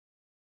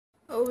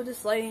Oh,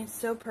 this lighting's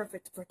so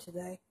perfect for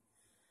today.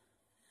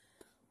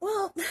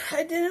 Well,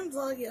 I didn't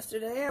vlog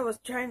yesterday. I was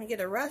trying to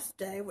get a rest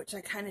day, which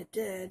I kind of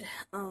did.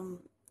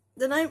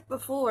 The night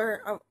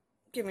before, I'll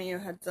give you a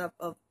heads up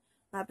of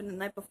what happened the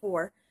night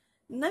before.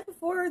 The night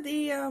before, I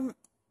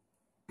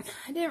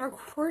didn't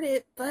record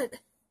it, but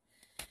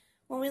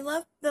when we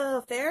left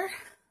the fair,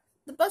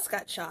 the bus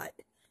got shot.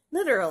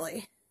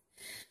 Literally.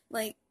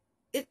 Like,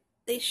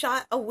 they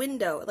shot a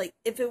window. Like,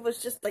 if it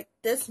was just, like,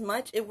 this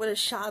much, it would have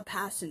shot a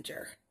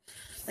passenger.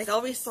 Like,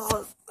 all we saw,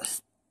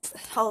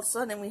 all of a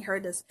sudden, we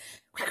heard this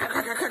crack, crack,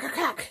 crack, crack, crack,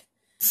 crack.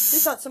 We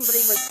thought somebody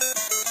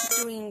was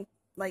doing,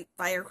 like,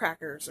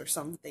 firecrackers or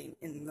something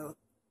in the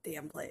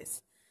damn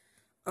place.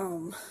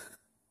 So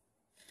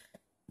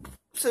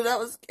that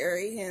was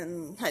scary,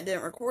 and I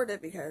didn't record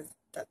it because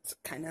that's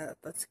kind of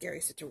a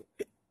scary situation.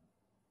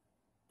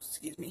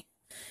 Excuse me.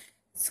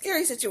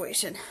 Scary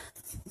situation.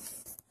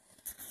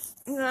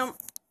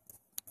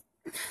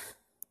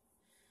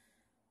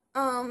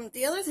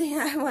 The other thing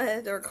I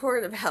wanted to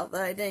record about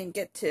that I didn't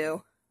get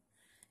to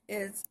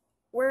is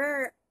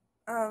where,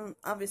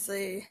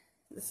 obviously,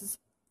 this is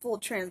full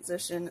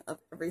transition of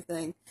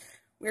everything.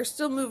 We're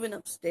still moving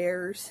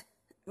upstairs.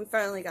 We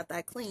finally got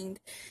that cleaned.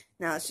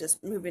 Now it's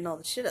just moving all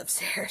the shit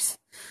upstairs.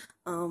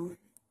 But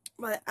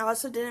I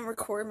also didn't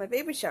record my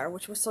baby shower,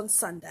 which was on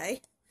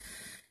Sunday,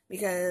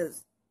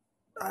 because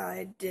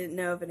I didn't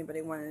know if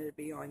anybody wanted to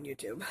be on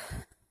YouTube.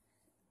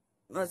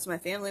 Most of my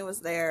family was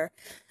there.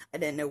 I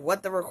didn't know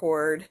what to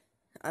record.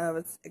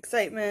 With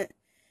excitement.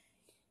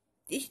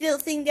 This little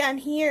thing down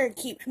here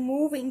keeps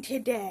moving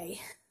today.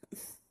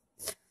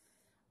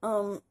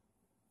 But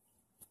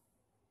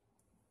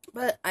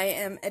I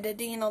am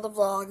editing all the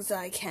vlogs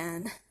I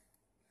can.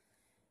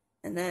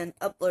 And then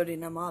uploading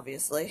them,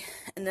 obviously.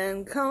 And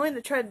then going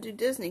to try to do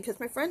Disney, because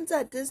my friend's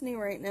at Disney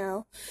right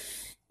now.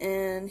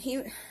 And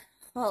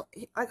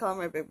I call him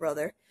my big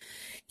brother.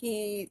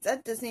 He's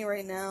at Disney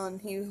right now,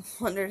 and he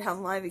wondered how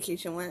my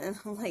vacation went, and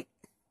I'm like,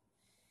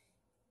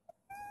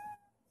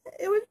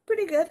 it was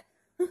pretty good.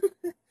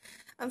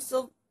 I'm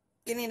still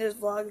getting his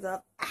vlogs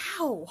up.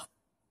 Ow!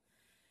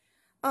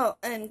 Oh,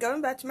 and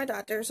going back to my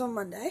doctor's on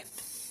Monday,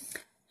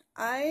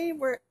 I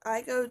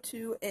go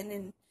to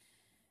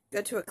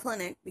a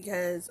clinic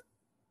because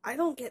I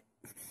don't get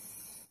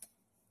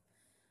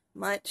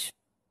much,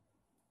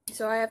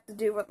 so I have to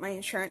do what my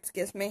insurance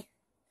gives me.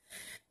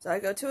 So I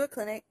go to a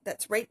clinic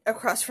that's right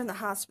across from the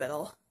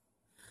hospital,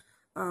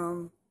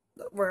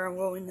 where I'm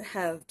going to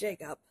have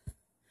Jacob.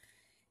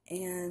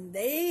 And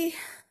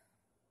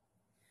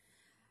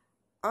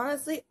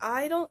honestly,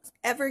 I don't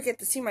ever get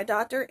to see my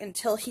doctor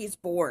until he's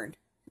born.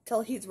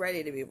 Until he's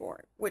ready to be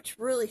born. Which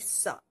really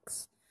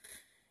sucks.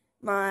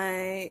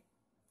 My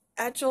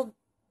actual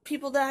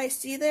people that I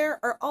see there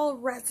are all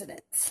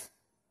residents.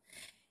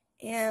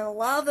 And a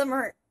lot of them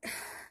are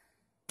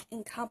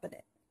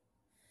incompetent.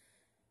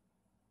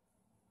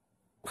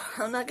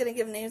 I'm not going to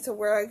give names of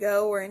where I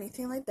go or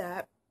anything like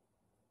that.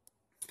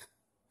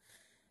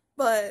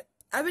 But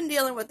I've been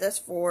dealing with this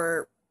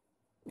for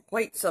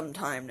quite some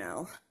time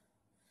now.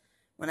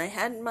 When I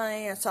had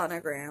my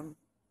sonogram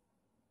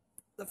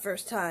the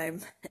first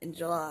time in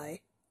July,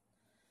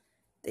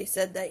 they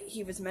said that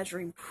he was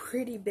measuring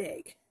pretty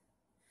big.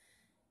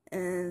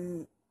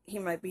 And he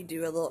might be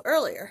due a little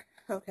earlier.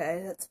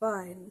 Okay, that's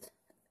fine.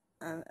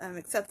 I'm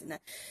accepting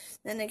that.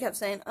 Then they kept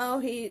saying,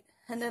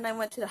 and then I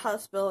went to the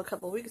hospital a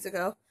couple weeks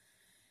ago,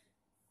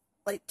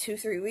 like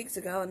 2-3 weeks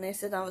ago, and they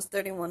said I was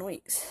 31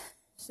 weeks.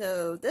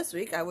 So this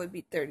week I would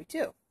be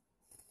 32.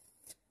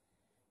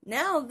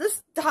 Now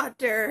this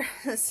doctor,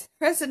 this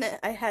resident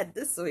I had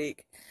this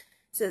week,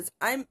 says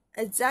I'm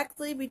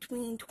exactly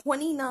between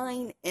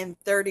 29 and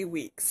 30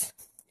 weeks.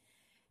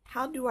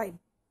 How do I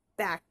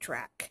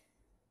backtrack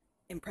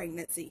in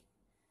pregnancy?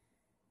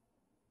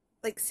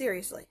 Like,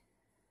 seriously.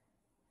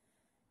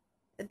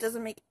 It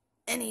doesn't make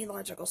any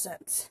logical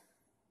sense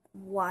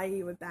why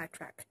you would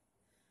backtrack.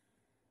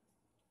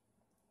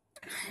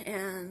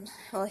 And,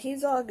 well,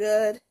 he's all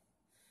good.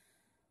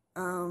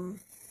 I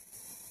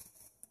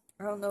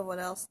don't know what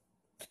else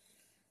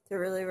to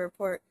really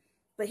report.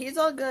 But he's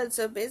all good,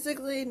 so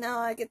basically now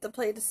I get to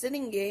play the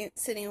sitting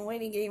and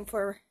waiting game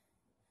for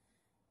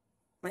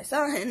my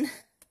son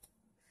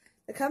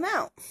to come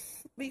out.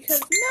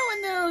 Because no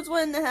one knows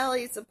when the hell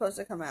he's supposed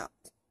to come out.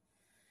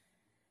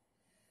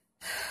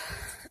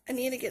 I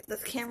need to get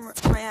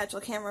my actual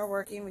camera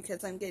working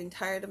because I'm getting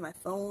tired of my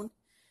phone.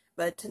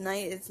 But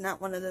tonight is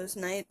not one of those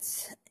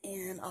nights.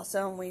 And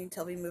also I'm waiting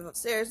until we move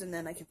upstairs and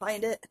then I can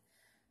find it.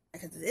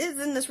 Because it is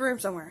in this room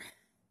somewhere.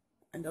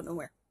 I don't know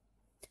where.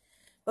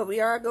 But we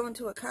are going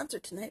to a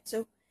concert tonight,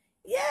 so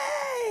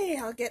yay!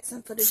 I'll get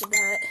some footage of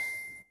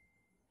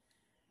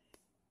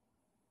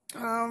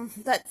that.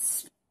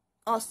 That's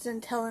Austin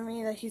telling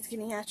me that he's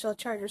getting actual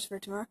chargers for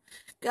tomorrow.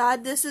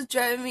 God, this is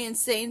driving me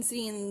insane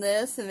seeing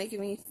this and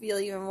making me feel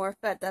even more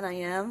fat than I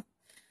am.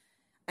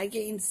 I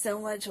gained so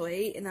much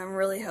weight, and I'm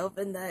really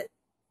hoping that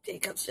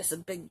Jacob's just a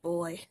big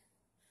boy,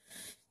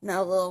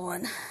 not a little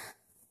one.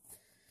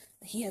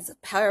 He has a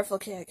powerful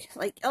kick.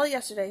 Like,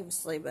 yesterday he was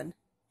sleeping.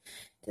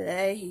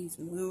 Today he's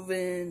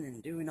moving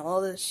and doing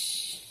all this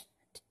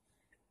shit.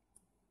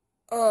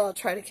 Oh, I'll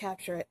try to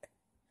capture it.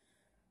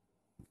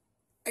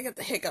 I got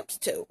the hiccups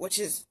too, which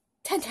is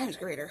 10 times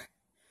greater.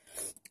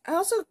 I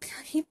also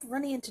keep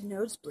running into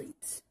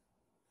nosebleeds.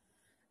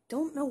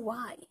 Don't know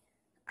why.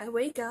 I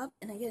wake up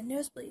and I get a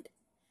nosebleed.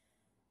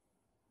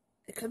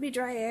 It could be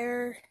dry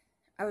air.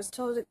 I was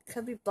told it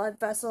could be blood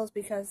vessels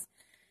because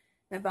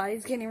my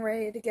body's getting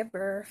ready to give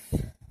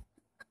birth.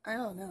 I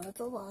don't know. It's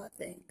a lot of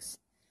things.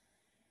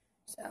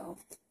 So,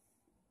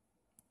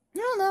 I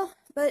don't know.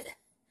 But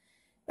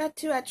back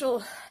to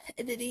actual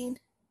editing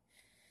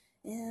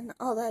and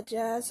all that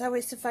jazz. I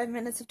wasted 5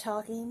 minutes of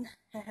talking.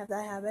 I have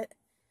that habit.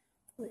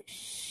 Holy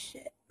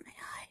shit, my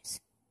eyes.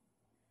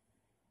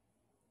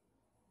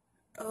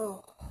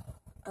 Oh,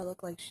 I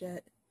look like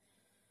shit.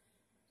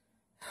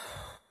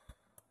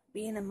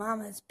 Being a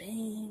mama is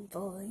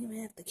painful, even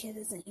if the kid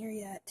isn't here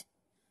yet.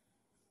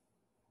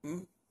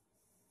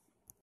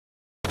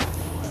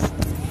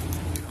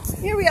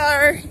 Here we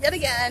are, yet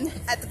again,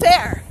 at the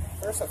fair.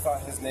 First I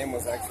thought his name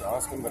was actually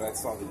Austin, but I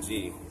saw the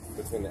G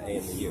between the A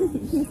and the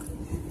U.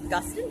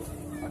 Augustus?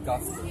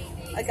 Augustus.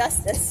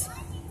 Augustus.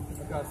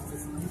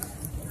 Augustus.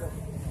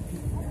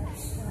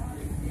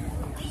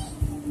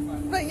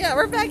 But yeah,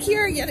 we're back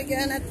here yet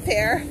again at the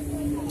fair.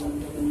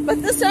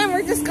 But this time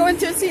we're just going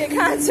to see a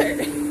concert.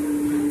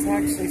 It's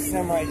actually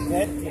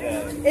semi-dead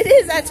today. It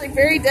is actually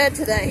very dead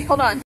today.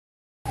 Hold on.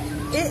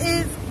 It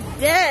is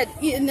dead,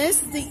 and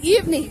this is the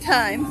evening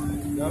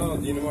time. No,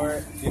 do you know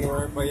where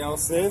everybody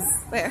else is?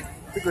 Where?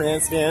 The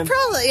grandstand.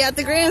 Probably at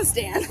the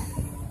grandstand.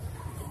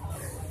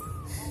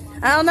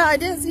 I don't know, I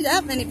didn't see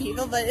that many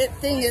people, but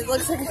it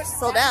looks like it's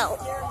sold out.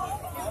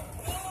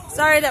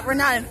 Sorry that we're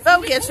not in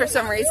focus for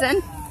some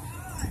reason.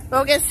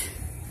 Focus.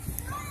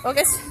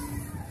 Focus.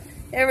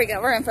 There we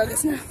go, we're in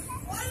focus now.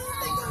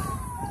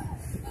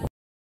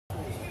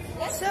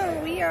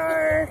 So we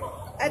are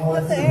at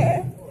the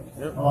fair.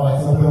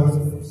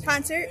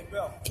 Concert.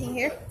 Can you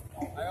hear?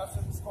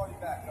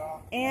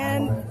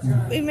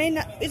 And we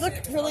look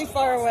really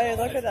far away.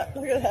 Look at that.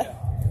 Look at that.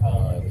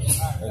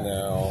 I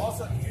know.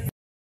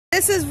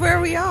 This is where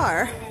we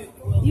are.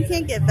 You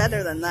can't get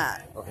better than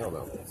that. Oh, hell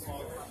no.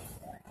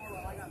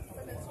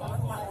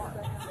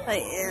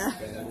 But yeah.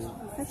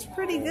 That's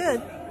pretty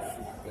good.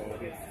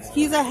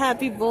 He's a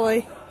happy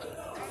boy.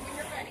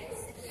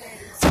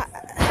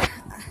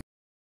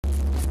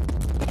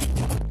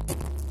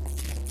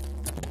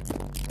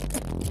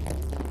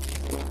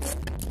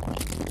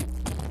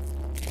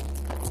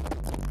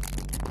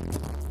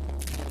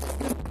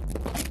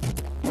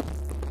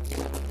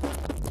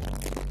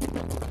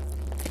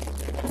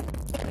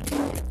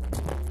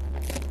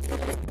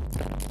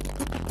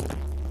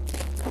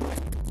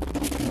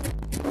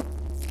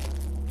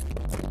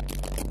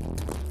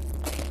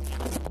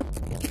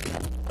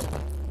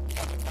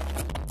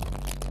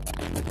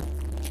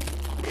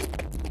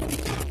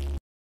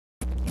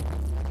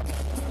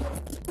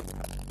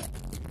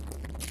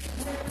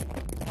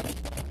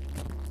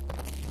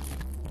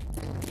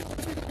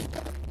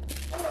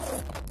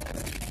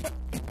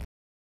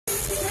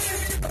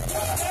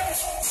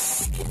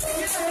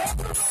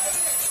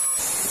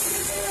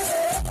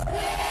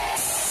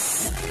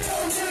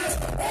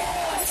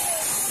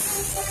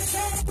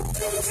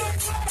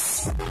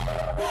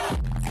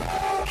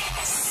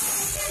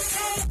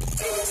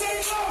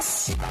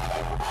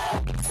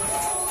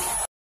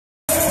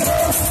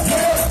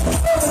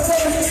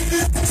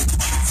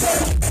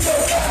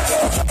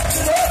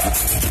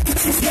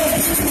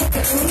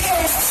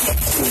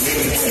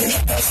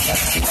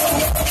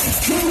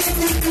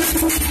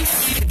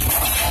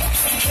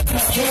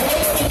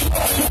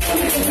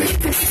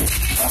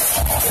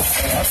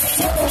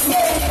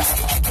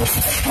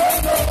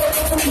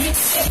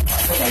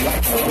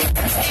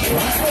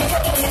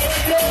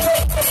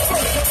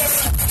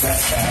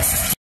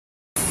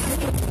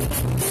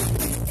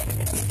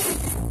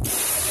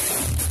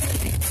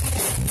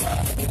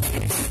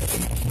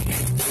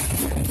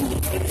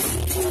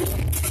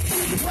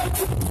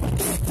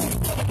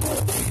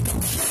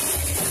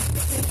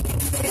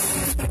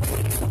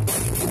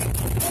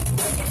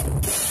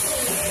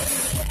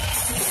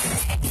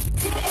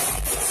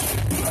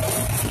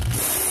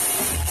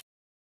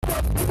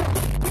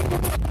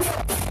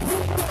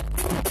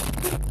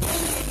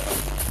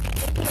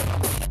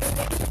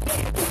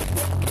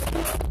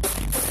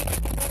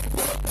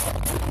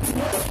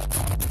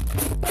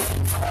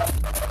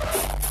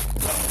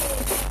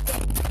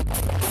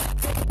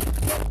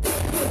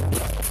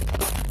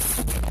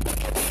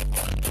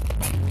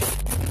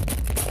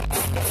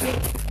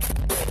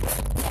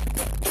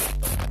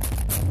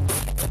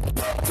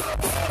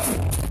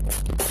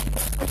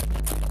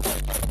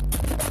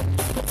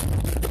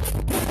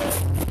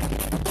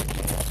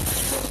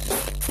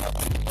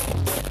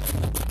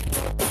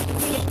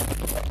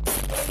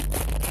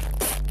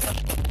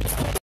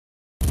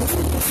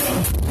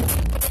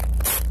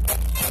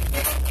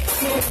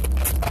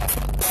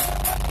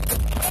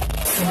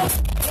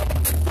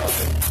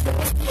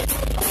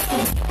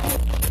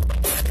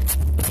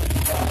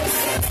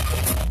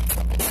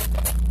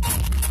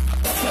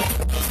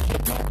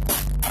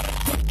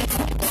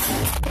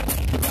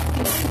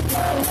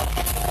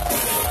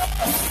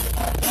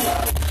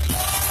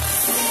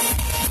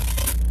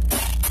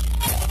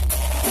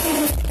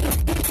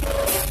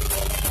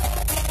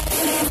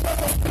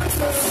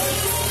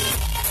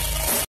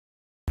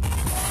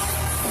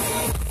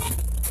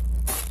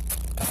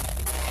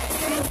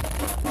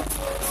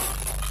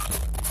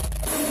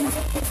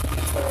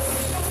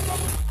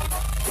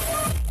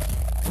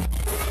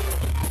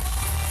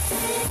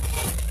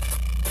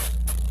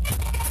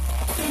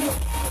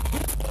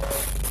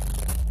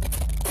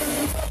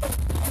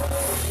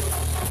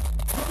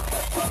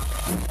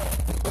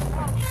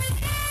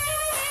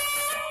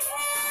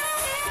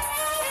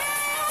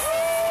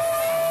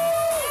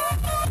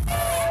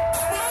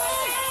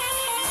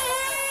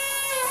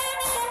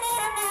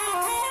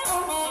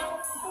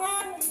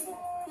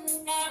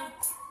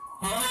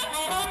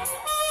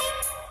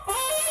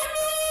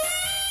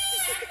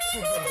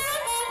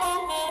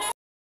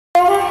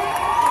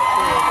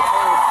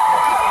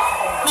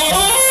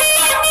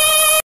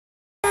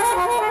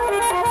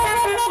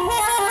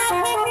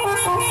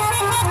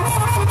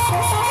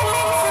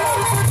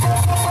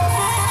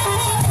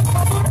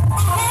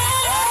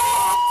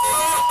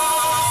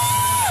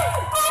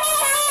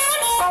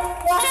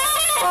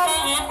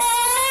 Hey,